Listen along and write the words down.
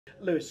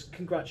Lewis,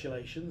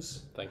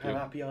 congratulations. Thank you. How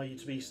happy are you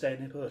to be staying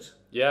here put?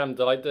 Yeah, I'm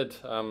delighted.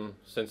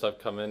 Since I've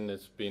come in,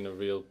 it's been a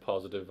real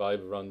positive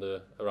vibe around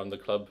the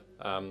club.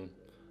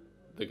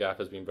 The gaffe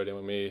has been brilliant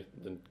with me.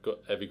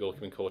 Every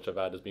goalkeeping coach I've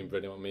had has been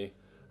brilliant with me,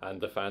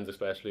 and the fans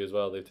especially as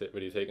well. They've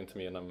really taken to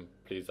me, and I'm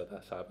pleased that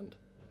that's happened.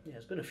 Yeah,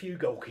 there's been a few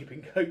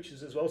goalkeeping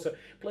coaches as well, so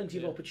plenty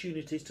of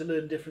opportunities to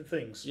learn different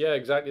things. Yeah,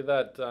 exactly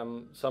that.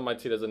 Some might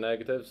see it as a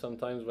negative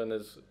sometimes when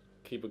there's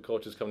keeper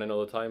coaches coming in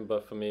all the time,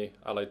 but for me,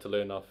 I like to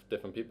learn off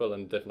different people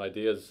and different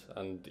ideas,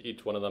 and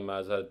each one of them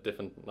has had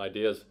different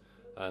ideas,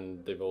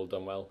 and they've all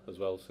done well as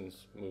well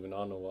since moving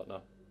on or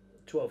whatnot.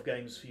 12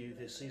 games for you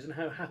this season.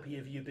 How happy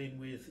have you been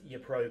with your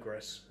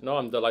progress? No,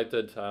 I'm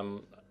delighted.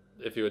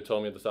 If you had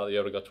told me at the start of the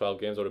year I got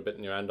 12 games, I would have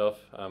bitten your hand off.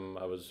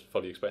 I was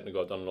fully expecting to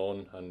go out on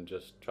loan and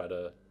just try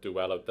to do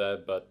well out there,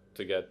 but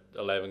to get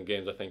 11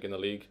 games I think in the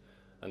league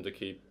and to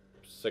keep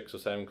 6 or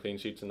 7 clean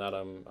sheets in that,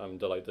 I'm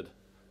delighted.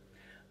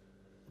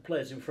 The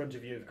players in front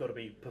of you have got to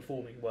be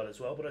performing well as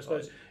well, but I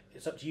suppose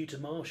it's up to you to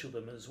marshal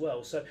them as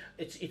well. So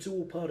it's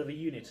all part of a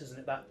unit, isn't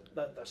it?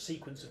 That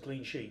sequence of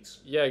clean sheets.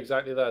 Yeah,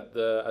 exactly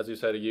that. As you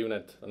said, a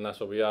unit, and that's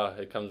what we are.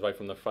 It comes right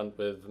from the front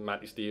with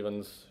Matty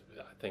Stevens.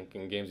 I think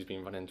in games he's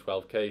been running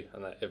 12k,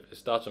 and it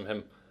starts from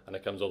him and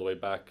it comes all the way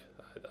back.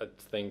 I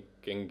think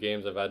in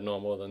games I've had no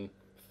more than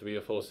 3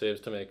 or 4 saves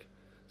to make.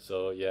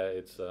 So yeah,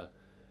 it's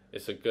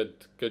a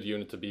good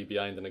unit to be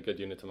behind and a good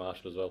unit to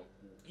marshal as well.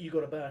 You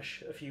got a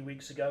bash a few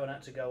weeks ago and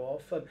had to go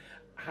off.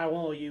 How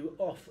are you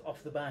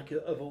off the back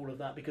of all of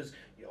that? Because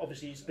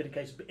obviously it's been a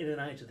case of in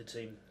and out of the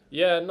team.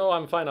 Yeah, no,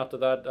 I'm fine after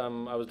that.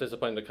 I was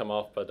disappointed to come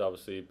off, but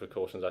obviously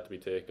precautions had to be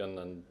taken,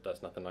 and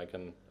that's nothing I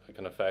can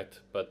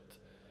affect. But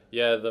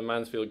yeah, the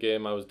Mansfield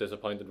game I was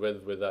disappointed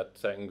with that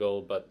second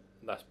goal, but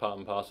that's part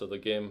and parcel of the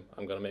game.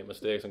 I'm going to make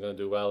mistakes. I'm going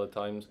to do well at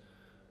times.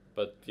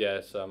 But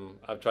yes,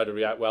 I've tried to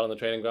react well on the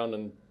training ground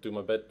and do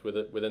my bit with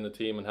it within the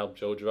team and help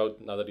Jojo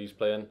out now that he's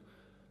playing.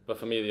 But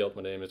for me, the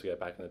ultimate aim is to get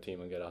back in the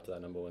team and get after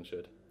that #1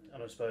 shirt.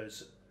 And I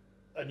suppose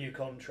a new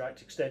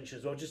contract extension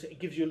as well, just it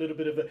gives you a little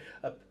bit of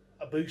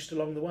a boost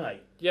along the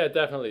way. Yeah,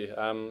 definitely.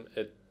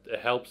 It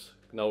helps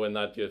knowing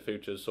that your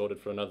future is sorted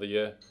for another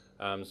year.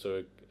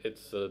 So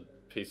it's a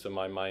piece of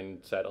my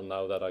mind settled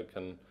now that I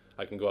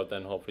can go out there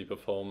and hopefully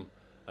perform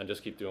and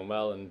just keep doing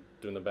well and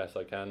doing the best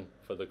I can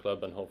for the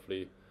club, and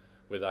hopefully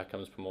with that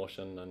comes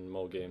promotion and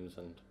more games,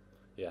 and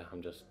yeah,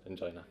 I'm just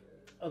enjoying that.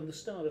 On the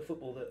style of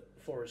football that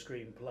Forest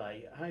Green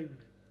play, how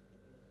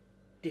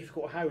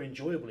difficult, how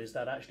enjoyable is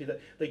that actually, that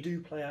they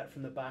do play out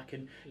from the back,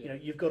 and you know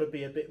you've got to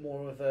be a bit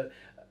more of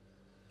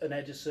an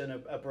Edison,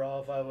 a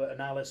Bravo, an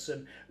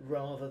Allison,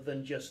 rather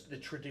than just the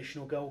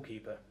traditional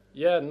goalkeeper?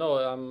 Yeah,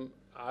 no,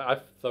 I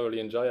thoroughly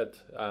enjoy it.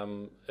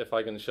 If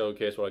I can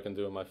showcase what I can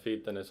do with my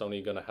feet, then it's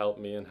only going to help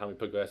me and help me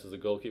progress as a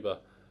goalkeeper.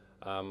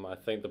 I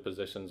think the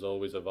position's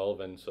always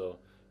evolving, so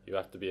you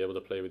have to be able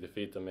to play with your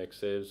feet and make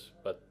saves,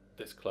 but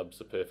this club's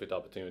the perfect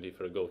opportunity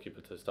for a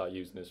goalkeeper to start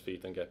using his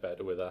feet and get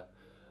better with that.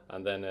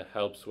 And then it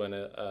helps when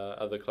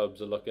other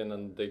clubs are looking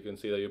and they can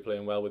see that you're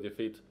playing well with your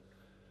feet.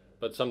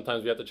 But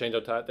sometimes we have to change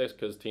our tactics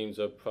because teams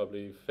are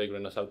probably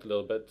figuring us out a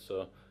little bit.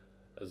 So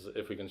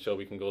if we can show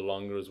we can go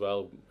longer as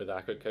well with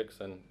accurate kicks,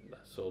 then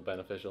that's all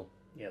beneficial.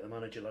 Yeah, the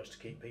manager likes to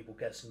keep people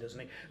guessing, doesn't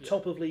he? Yeah.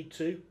 Top of League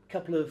Two,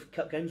 couple of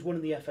cup games, one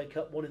in the FA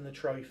Cup, one in the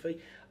Trophy.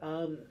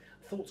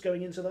 Thoughts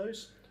going into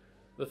those?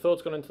 The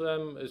thoughts going into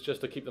them is just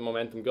to keep the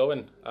momentum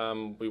going.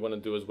 We want to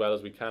do as well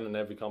as we can in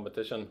every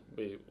competition.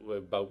 We're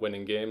about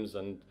winning games,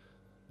 and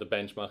the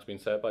benchmark's been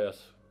set by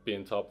us.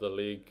 Being top of the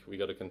league, we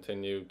got to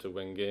continue to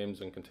win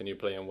games and continue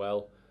playing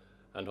well,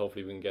 and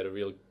hopefully we can get a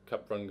real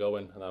cup run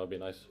going, and that would be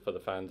nice for the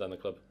fans and the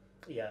club.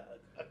 Yeah,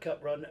 a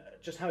cup run,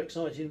 just how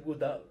exciting would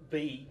that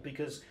be?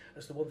 Because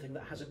that's the one thing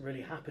that hasn't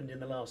really happened in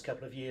the last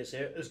couple of years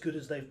here, as good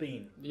as they've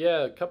been.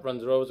 Yeah, cup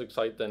runs are always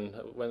exciting,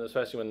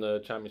 especially when the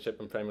Championship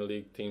and Premier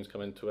League teams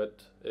come into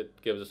it. It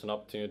gives us an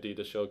opportunity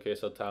to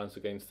showcase our talents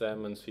against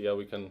them and see how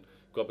we can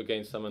go up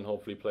against them and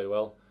hopefully play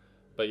well.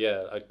 But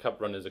yeah, a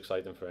cup run is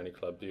exciting for any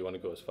club. You want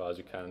to go as far as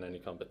you can in any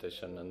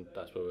competition, and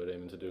that's what we're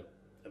aiming to do.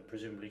 And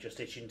presumably just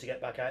itching to get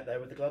back out there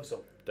with the gloves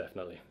on.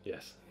 Definitely,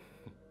 yes.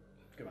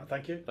 Good man,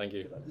 thank you. Thank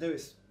you.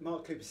 Lewis,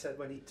 Mark Cooper said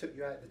when he took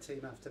you out of the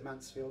team after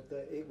Mansfield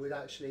that it would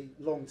actually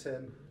long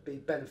term be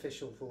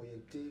beneficial for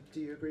you. Do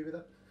you agree with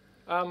that?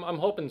 I'm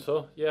hoping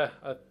so. Yeah,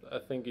 I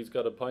think he's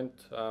got a point.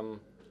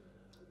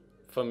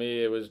 For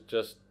me, it was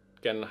just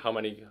getting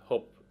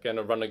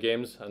a run of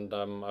games, and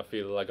I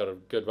feel I got a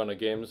good run of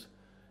games.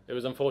 It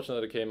was unfortunate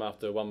that it came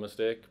after one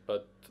mistake,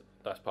 but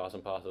that's part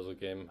and parcel of the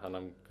game, and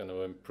I'm going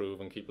to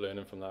improve and keep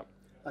learning from that.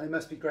 And it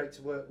must be great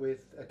to work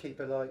with a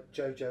keeper like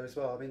Jojo as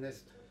well. I mean,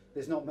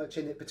 there's not much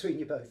in it between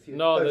you both. You're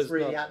both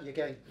really at your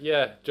game.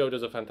 Yeah,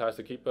 Jojo's a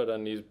fantastic keeper,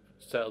 and he's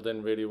settled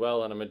in really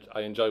well, and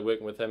I enjoy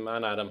working with him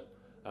and Adam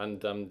and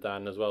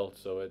Dan as well.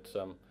 So it's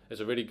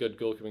a really good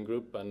goalkeeping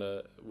group, and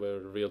we're a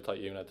real tight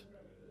unit.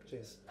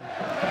 Cheers.